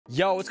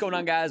Yo, what's going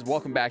on, guys?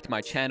 Welcome back to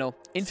my channel.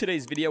 In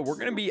today's video, we're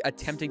going to be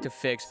attempting to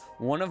fix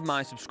one of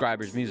my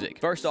subscribers' music.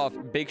 First off,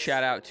 big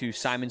shout out to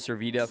Simon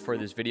Servita for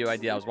this video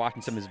idea. I was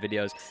watching some of his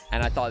videos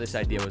and I thought this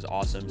idea was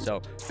awesome.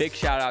 So big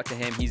shout out to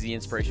him. He's the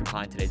inspiration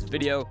behind today's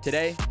video.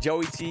 Today,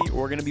 Joey T,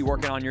 we're going to be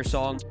working on your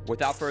song.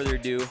 Without further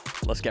ado,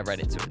 let's get right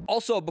into it.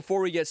 Also, before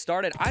we get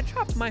started, I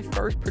dropped my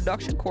first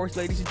production course,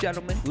 ladies and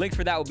gentlemen. Link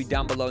for that will be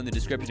down below in the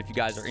description if you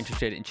guys are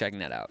interested in checking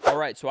that out. All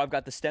right, so I've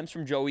got the stems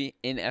from Joey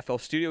in FL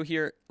Studio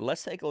here.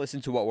 Let's take a listen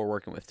to what we're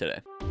working with today.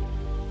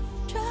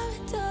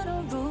 Driving down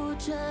a road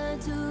trying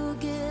to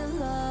get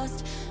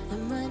lost,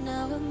 and right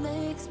now it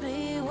makes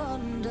me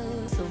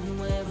wonder,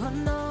 somewhere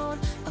unknown,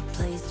 a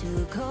place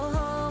to go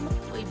home.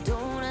 We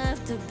don't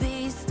have to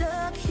be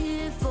stuck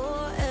here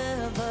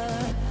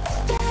forever.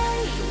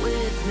 Stay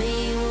with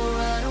me, we'll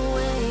run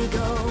away,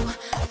 go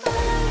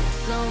find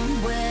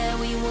somewhere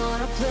we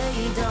wanna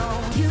play.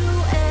 Don't you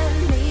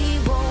and me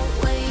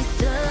won't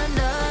waste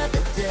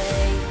another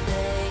day.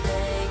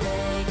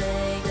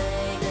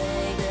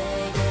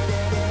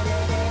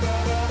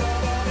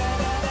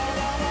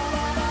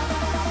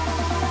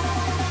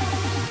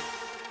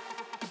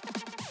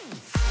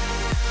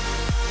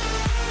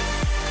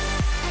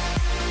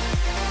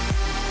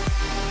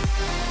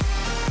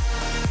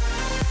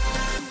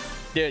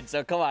 Dude,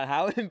 so come on,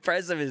 how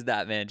impressive is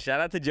that, man?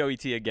 Shout out to Joey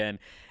T again.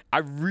 I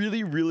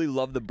really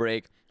love the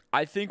break.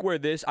 I think where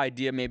this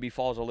idea maybe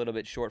falls a little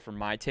bit short for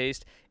my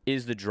taste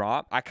is the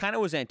drop. I kind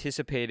of was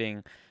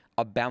anticipating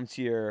a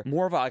bouncier,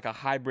 more of like a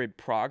hybrid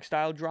prog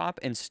style drop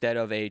instead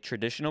of a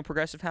traditional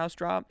progressive house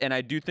drop. And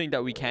I do think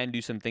that we can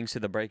do some things to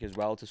the break as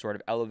well to sort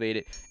of elevate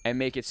it and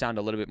make it sound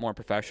a little bit more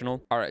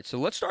professional. All right, so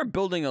let's start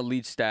building a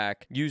lead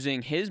stack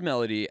using his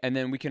melody, and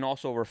then we can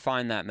also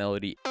refine that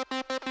melody.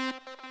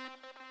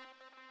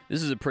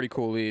 This is a pretty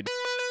cool lead.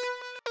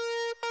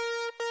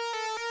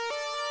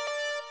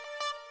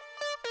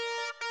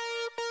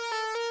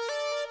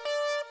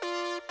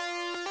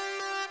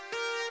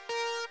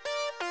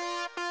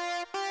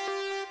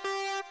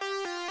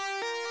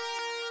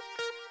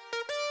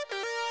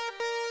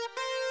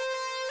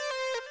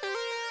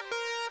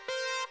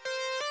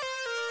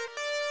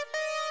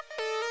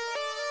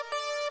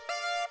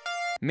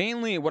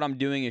 Mainly what I'm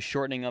doing is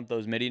shortening up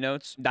those MIDI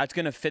notes. That's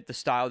going to fit the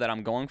style that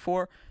I'm going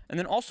for. And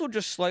then also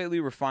just slightly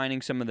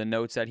refining some of the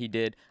notes that he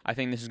did. I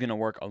think this is going to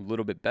work a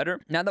little bit better.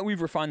 Now that we've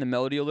refined the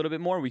melody a little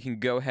bit more, we can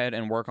go ahead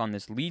and work on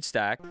this lead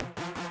stack.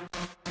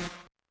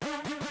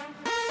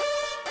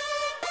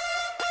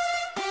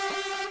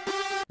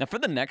 Now for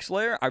the next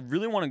layer, I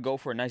really want to go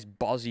for a nice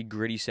buzzy,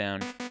 gritty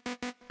sound.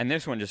 And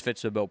this one just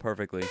fits the bill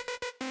perfectly.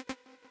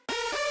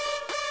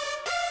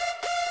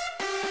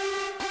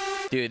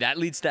 Dude, that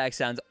lead stack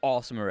sounds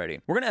awesome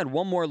already. We're going to add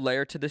one more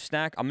layer to this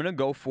stack. I'm going to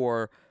go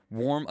for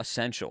Warm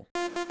Essential.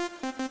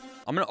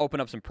 I'm going to open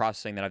up some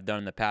processing that I've done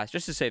in the past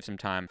just to save some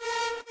time.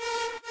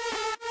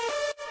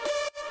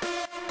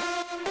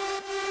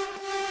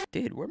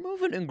 Dude, we're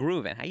moving and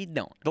grooving. How you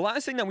doing? The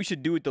last thing that we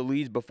should do with the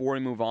leads before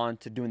we move on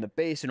to doing the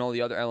bass and all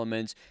the other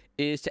elements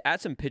is to add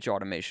some pitch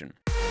automation.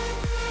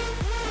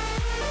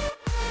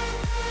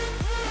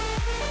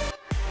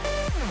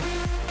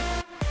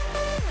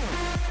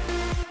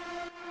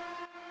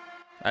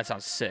 That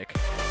sounds sick.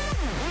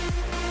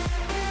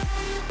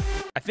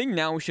 I think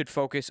now we should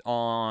focus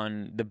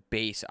on the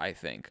bass, I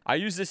think. I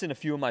use this in a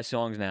few of my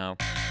songs now.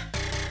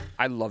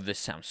 I love this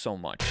sound so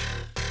much.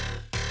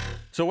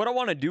 So what I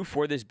want to do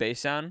for this bass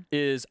sound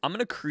is I'm going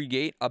to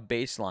create a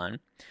bass line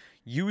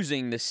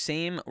using the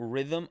same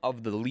rhythm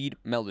of the lead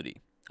melody.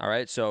 All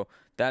right, so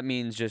that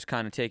means just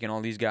kind of taking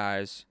all these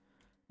guys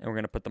and we're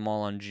going to put them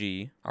all on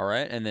G. All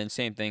right, and then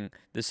same thing.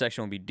 This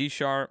section will be D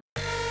sharp.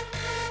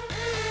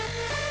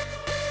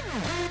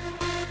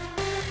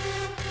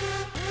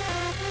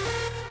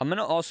 I'm going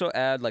to also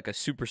add like a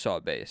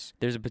supersaw bass.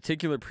 There's a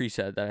particular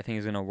preset that I think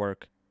is going to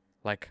work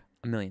like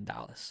 $1 million.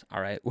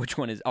 All right. Which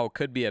one is? Oh,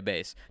 could be a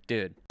bass.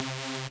 Dude.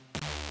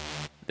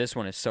 This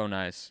one is so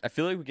nice. I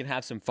feel like we can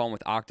have some fun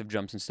with octave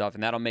jumps and stuff,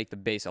 and that'll make the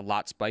bass a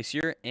lot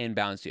spicier and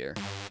bouncier.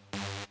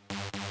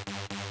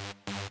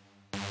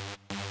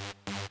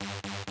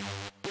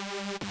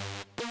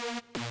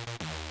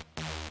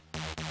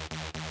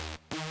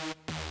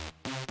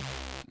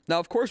 Now,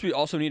 of course, we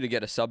also need to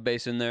get a sub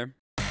bass in there.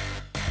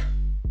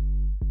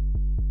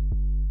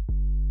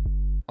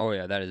 Oh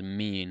yeah, that is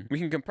mean. We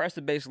can compress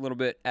the bass a little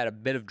bit, add a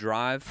bit of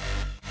drive.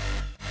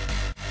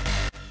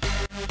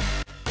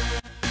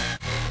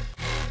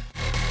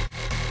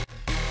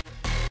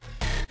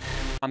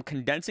 I'm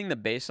condensing the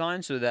bass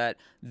line so that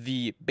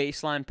the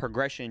bass line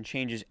progression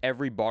changes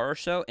every bar or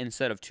so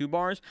instead of 2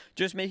 bars,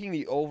 just making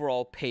the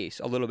overall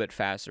pace a little bit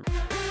faster.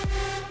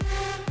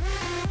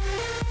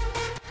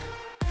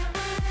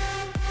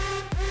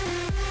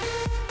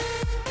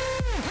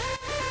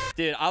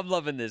 Dude, I'm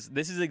loving this.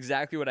 This is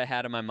exactly what I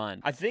had in my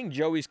mind. I think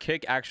Joey's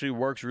kick actually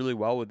works really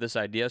well with this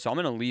idea, so I'm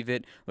going to leave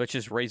it. Let's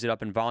just raise it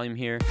up in volume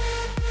here.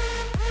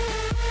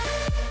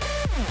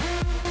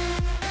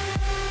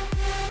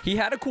 He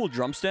had a cool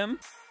drum stem.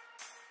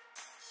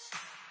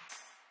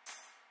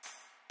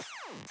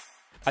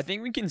 I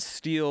think we can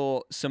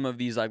steal some of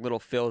these like little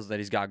fills that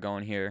he's got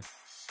going here.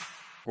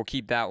 We'll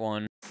keep that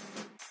one.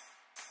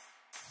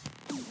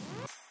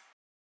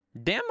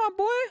 Damn, my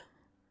boy.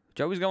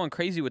 Joey's going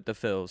crazy with the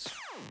fills.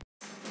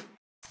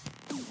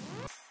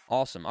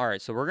 Awesome. All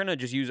right, so we're going to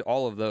just use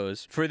all of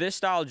those. For this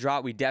style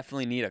drop, we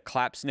definitely need a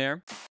clap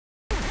snare.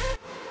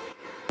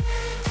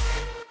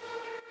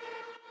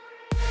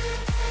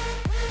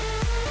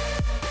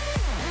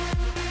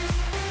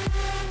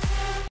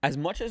 As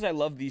much as I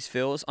love these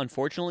fills,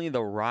 unfortunately,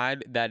 the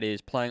ride that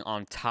is playing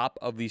on top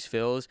of these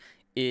fills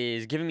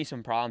is giving me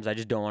some problems. I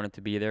just don't want it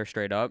to be there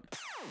straight up.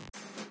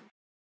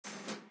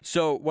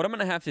 So what I'm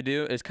going to have to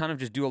do is kind of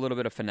just do a little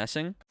bit of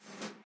finessing.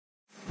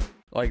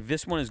 Like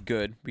this one is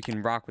good. We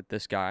can rock with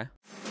this guy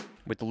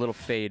with the little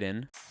fade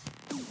in.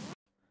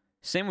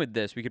 Same with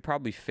this. We could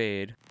probably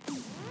fade.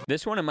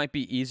 This one, it might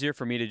be easier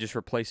for me to just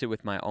replace it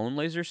with my own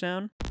laser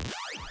sound.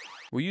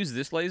 We'll use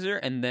this laser,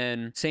 and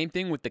then same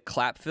thing with the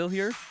clap fill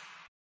here.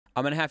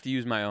 I'm going to have to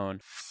use my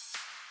own.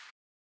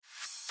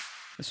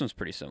 This one's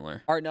pretty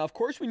similar. All right, now, of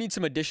course, we need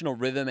some additional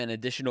rhythm and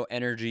additional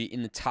energy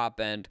in the top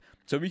end.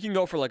 So we can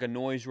go for like a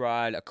noise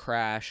ride, a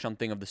crash,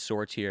 something of the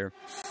sorts here.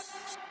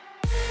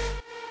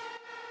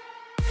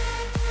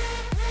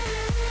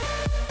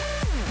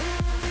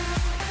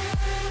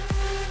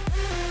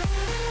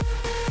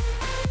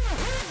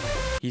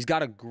 He's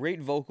got a great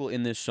vocal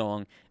in this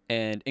song,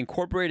 and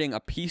incorporating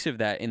a piece of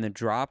that in the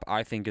drop,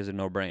 I think, is a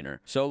no-brainer.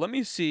 So let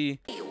me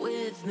see.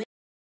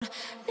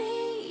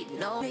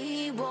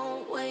 We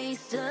won't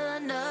waste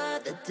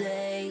another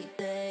day.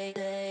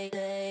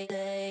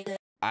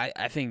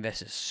 I think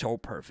this is so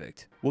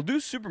perfect. We'll do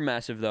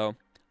Supermassive, though.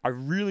 I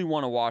really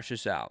want to wash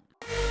this out.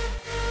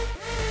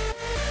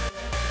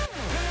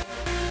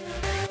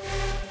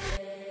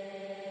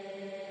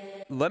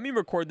 Let me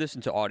record this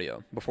into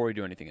audio before we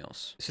do anything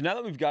else. So now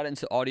that we've got it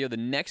into audio, the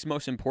next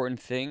most important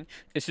thing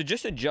is to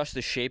just adjust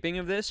the shaping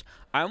of this.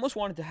 I almost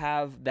wanted to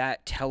have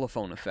that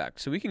telephone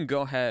effect. So we can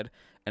go ahead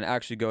and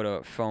actually go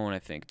to phone, I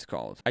think it's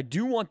called. I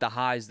do want the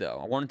highs, though.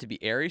 I want it to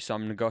be airy, so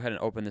I'm going to go ahead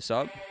and open this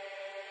up.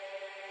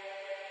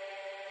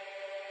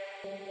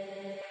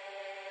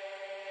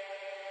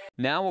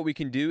 Now what we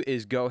can do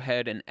is go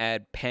ahead and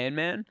add Pan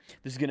Man.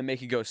 This is going to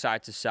make it go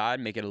side to side,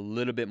 make it a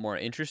little bit more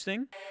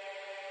interesting.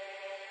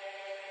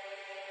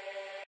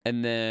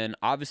 And then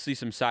obviously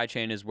some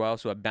sidechain as well,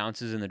 so it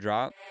bounces in the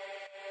drop.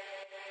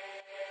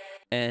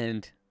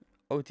 And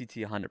OTT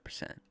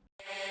 100%.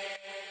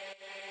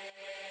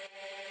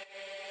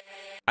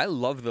 I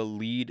love the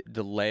lead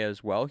delay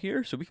as well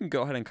here, so we can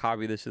go ahead and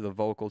copy this to the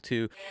vocal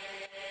too.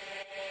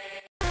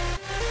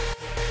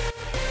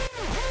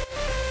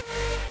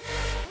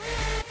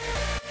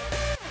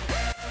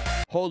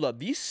 Hold up,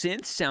 these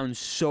synths sound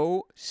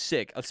so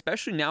sick,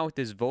 especially now with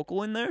this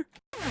vocal in there.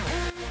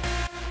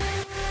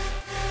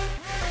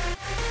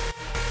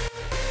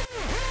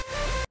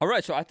 All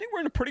right, so I think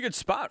we're in a pretty good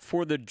spot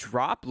for the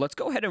drop. Let's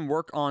go ahead and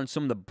work on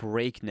some of the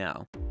break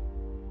now.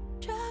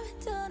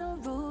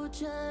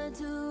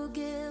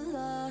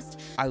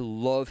 I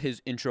love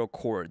his intro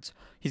chords.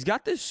 He's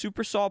got this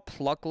super saw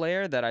pluck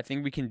layer that I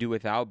think we can do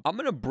without. I'm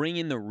going to bring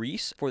in the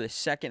Ryos for the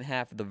second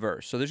half of the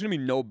verse. So there's going to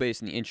be no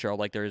bass in the intro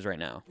like there is right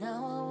now.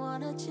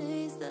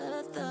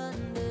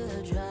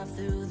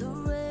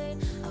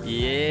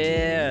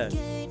 Yeah.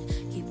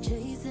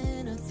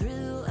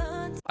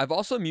 I've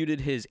also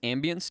muted his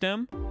ambient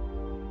stem.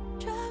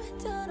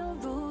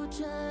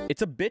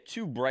 It's a bit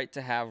too bright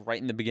to have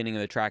right in the beginning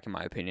of the track, in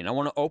my opinion. I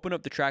want to open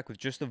up the track with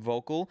just the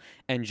vocal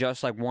and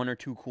just like one or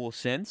two cool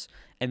synths.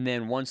 And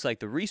then once like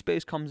the Ryos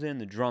bass comes in,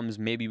 the drums,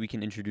 maybe we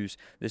can introduce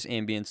this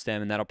ambient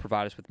stem, and that'll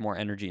provide us with more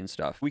energy and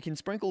stuff. We can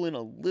sprinkle in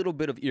a little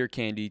bit of ear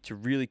candy to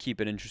really keep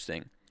it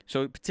interesting.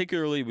 So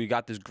particularly, we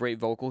got this great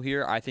vocal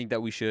here. I think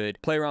that we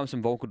should play around with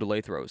some vocal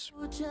delay throws.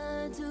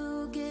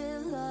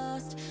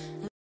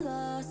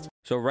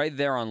 So right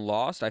there on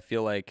Lost, I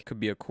feel like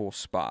could be a cool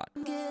spot.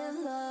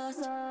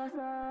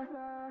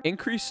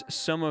 Increase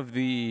some of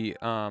the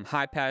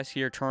high pass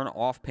here, turn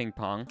off ping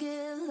pong.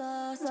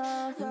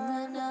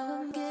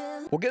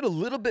 We'll get a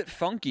little bit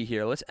funky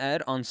here. Let's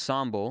add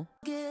ensemble.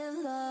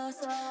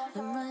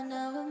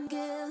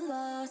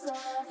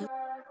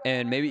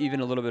 And maybe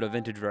even a little bit of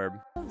vintage verb.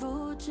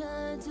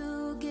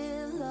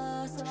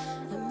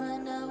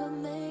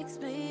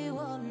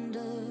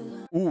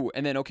 Ooh,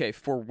 and then, okay,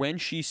 for when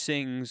she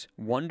sings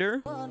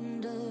Wonder,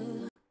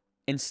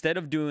 instead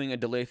of doing a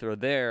delay throw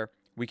there,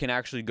 we can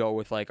actually go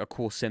with like a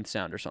cool synth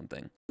sound or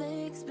something.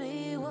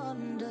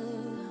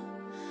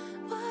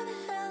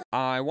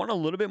 I want a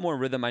little bit more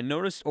rhythm. I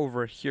noticed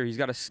over here, he's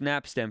got a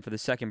snap stem for the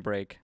second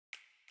break.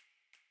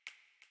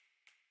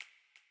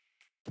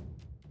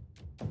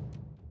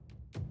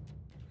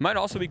 Might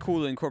also be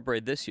cool to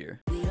incorporate this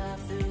here.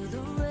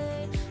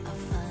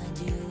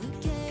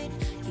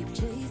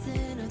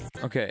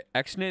 Okay,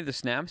 externate the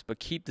snaps, but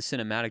keep the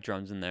cinematic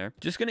drums in there.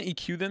 Just gonna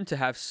EQ them to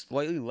have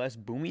slightly less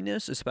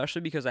boominess,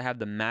 especially because I have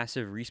the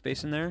massive Ryos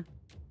bass in there.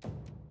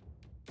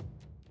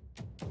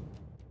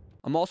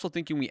 I'm also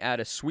thinking we add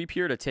a sweep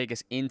here to take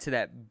us into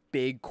that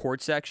big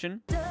chord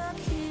section.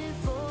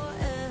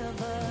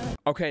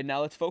 Okay, now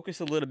let's focus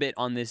a little bit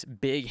on this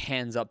big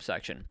hands up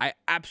section. I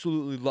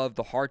absolutely love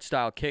the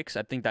hardstyle kicks.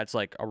 I think that's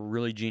like a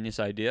really genius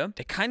idea.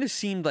 They kind of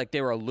seemed like they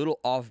were a little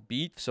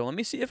offbeat, so let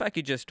me see if I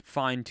could just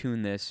fine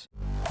tune this.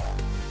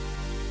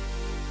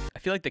 I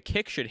feel like the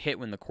kick should hit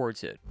when the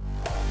chords hit.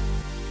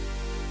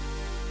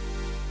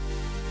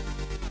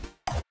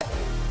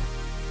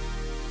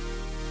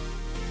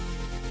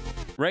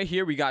 Right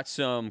here, we got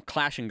some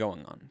clashing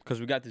going on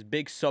because we got this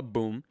big sub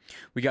boom,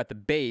 we got the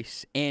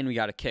bass, and we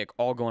got a kick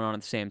all going on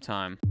at the same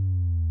time.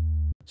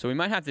 So we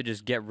might have to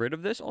just get rid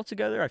of this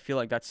altogether. I feel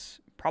like that's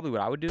probably what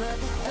I would do.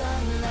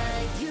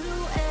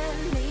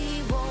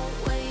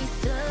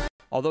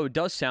 Although it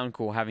does sound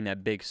cool having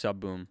that big sub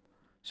boom.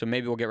 So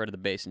maybe we'll get rid of the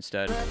bass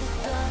instead.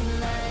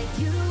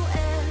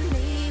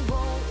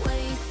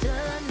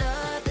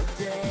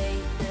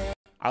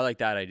 I like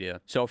that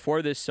idea. So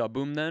for this sub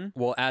boom then,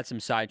 we'll add some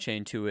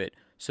sidechain to it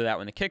so that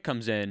when the kick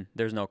comes in,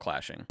 there's no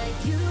clashing.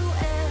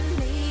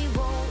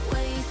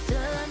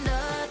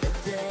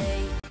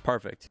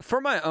 Perfect. For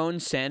my own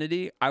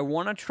sanity, I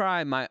want to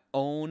try my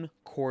own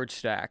chord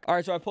stack. All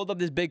right, so I pulled up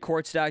this big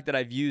chord stack that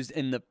I've used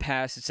in the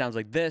past. It sounds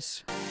like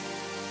this. A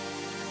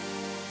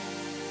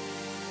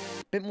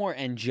bit more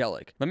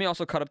angelic. Let me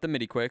also cut up the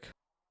MIDI quick.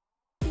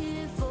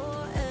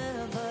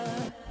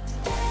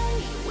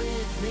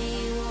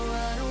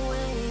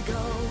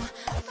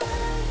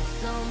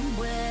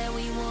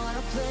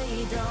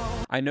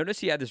 I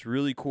noticed he had this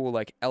really cool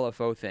like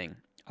LFO thing.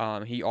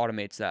 He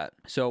automates that.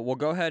 So we'll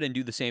go ahead and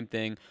do the same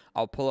thing.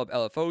 I'll pull up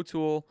LFO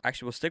tool.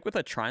 Actually, we'll stick with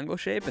a triangle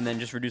shape and then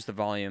just reduce the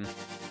volume.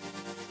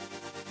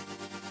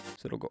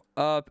 So it'll go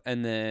up,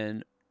 and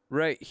then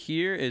right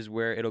here is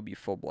where it'll be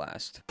full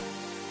blast.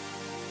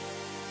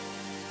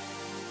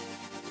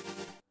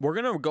 We're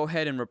gonna go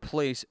ahead and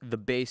replace the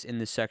bass in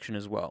this section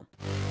as well.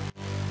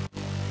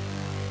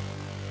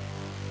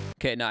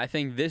 Okay, now I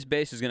think this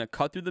bass is going to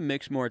cut through the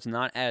mix more. It's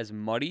not as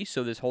muddy,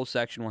 so this whole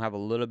section will have a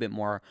little bit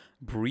more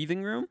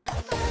breathing room.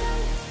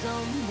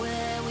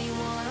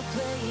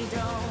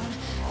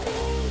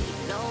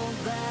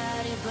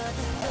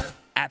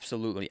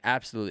 Absolutely,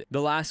 absolutely.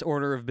 The last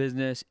order of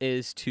business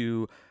is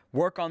to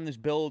work on this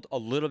build a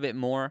little bit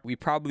more. We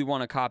probably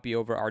want to copy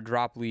over our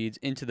drop leads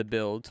into the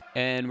build.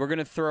 And we're going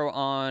to throw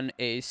on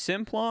a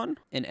Simplon,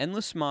 an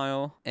Endless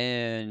Smile,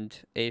 and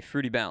a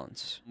Fruity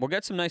Balance. We'll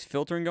get some nice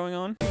filtering going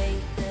on.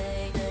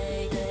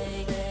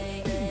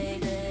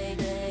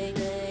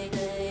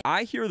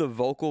 I hear the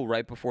vocal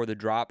right before the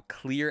drop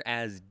clear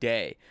as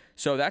day.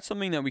 So that's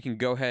something that we can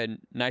go ahead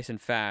nice and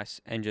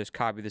fast and just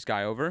copy this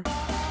guy over.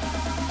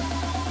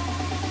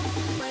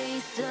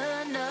 Waste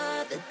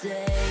another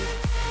day.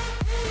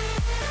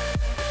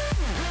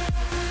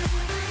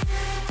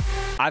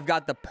 I've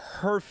got the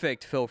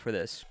perfect fill for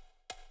this.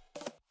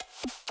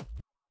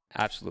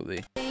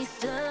 Absolutely.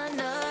 Waste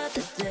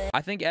another day.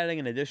 I think adding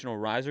an additional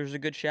riser is a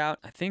good shout.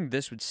 I think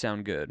this would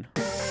sound good.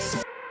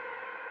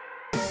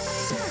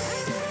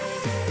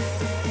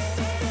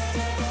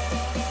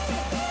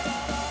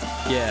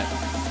 Yeah.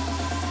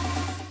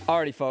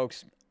 Alrighty,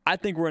 folks. I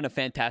think we're in a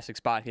fantastic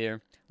spot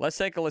here. Let's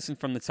take a listen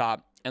from the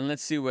top, and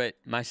let's see what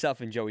myself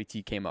and Joey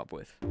T came up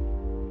with.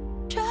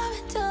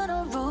 Driving down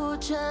a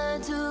road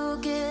trying to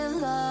get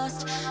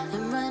lost,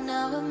 and right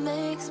now it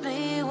makes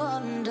me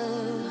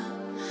wonder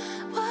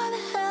why the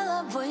hell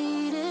I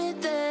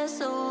waited there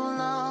so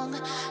long.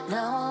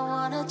 Now I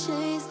wanna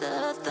chase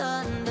the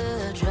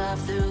thunder,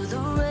 drive through the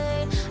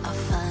rain. I'll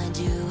find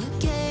you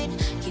again,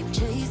 keep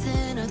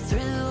chasing her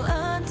through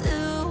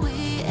until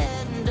we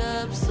end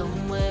up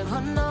somewhere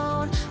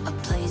unknown, a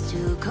place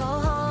to go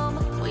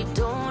home. We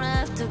don't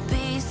have to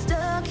be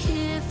stuck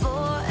here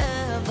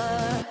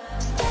forever.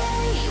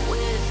 Stay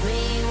with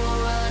me,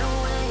 we'll run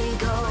away,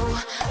 go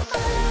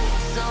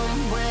find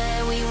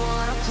somewhere we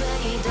wanna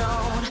play.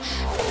 Don't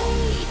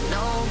need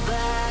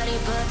nobody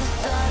but the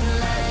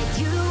sunlight.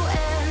 You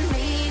and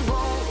me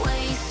won't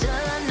waste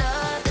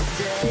another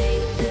day.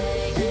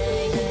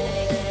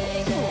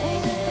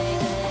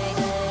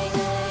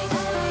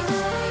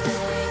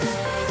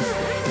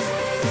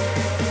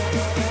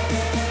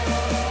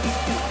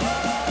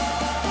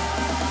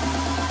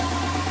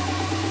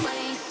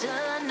 Waste another day. Waste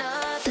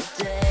another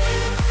day.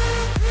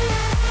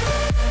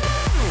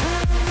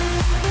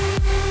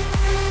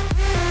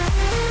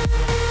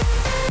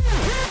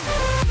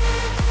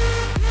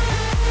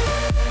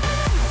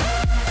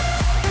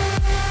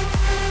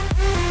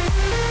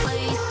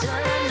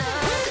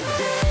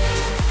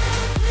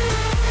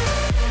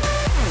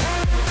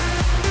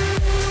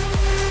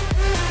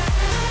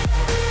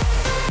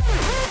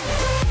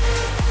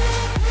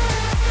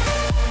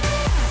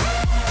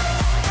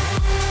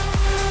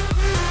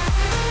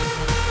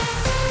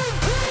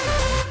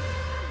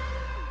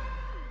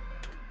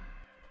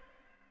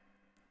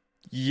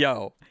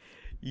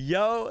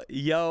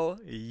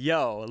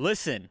 Yo.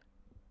 Listen.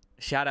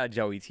 shout out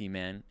Joey T,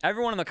 man.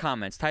 Everyone in the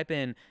comments, type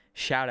in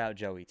shout out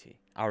Joey T.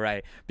 All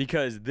right,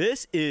 because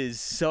this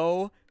is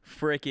so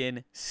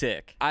freaking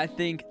sick. I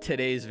think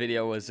today's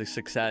video was a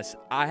success.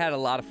 I had a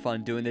lot of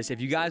fun doing this.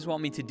 If you guys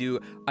want me to do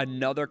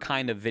another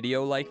kind of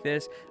video like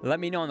this, let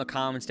me know in the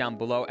comments down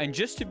below. And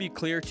just to be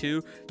clear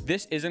too,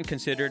 this isn't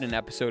considered an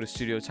episode of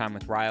Studio Time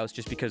with Ryos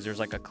just because there's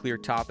like a clear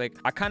topic.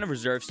 I kind of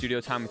reserve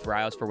Studio Time with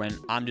Ryos for when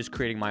I'm just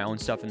creating my own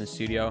stuff in the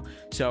studio.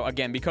 So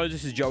again, because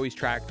this is Joey's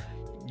track,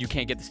 you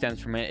can't get the stems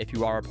from it if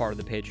you are a part of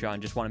the Patreon.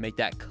 Just want to make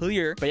that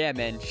clear. But yeah,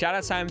 man, shout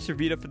out Simon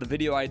Servita for the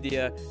video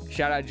idea.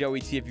 Shout out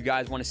Joey T. If you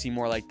guys want to see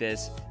more like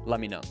this, let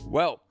me know.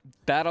 Well,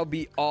 that'll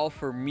be all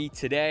for me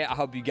today. I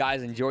hope you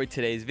guys enjoyed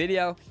today's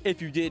video.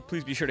 If you did,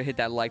 please be sure to hit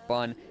that like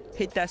button,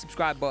 hit that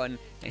subscribe button,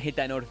 and hit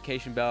that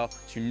notification bell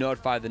so you're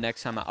notified the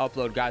next time I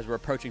upload. Guys, we're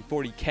approaching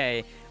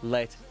 40K.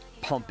 Let's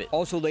pump it.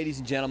 Also, ladies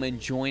and gentlemen,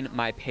 join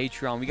my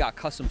Patreon. We got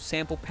custom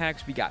sample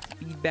packs, we got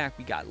feedback,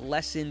 we got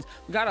lessons,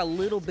 we got a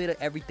little bit of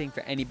everything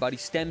for anybody.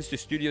 Stems to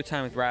Studio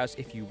Time with Ryos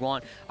if you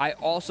want. I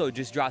also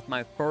just dropped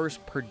my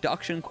first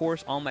production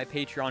course on my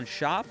Patreon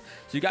shop,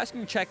 so you guys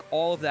can check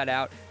all of that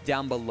out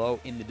down below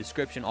in the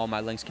description. All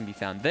my links can be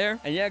found there.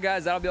 And yeah,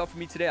 guys, that'll be all for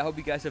me today. I hope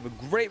you guys have a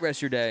great rest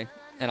of your day,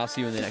 and I'll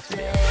see you in the next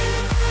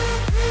video.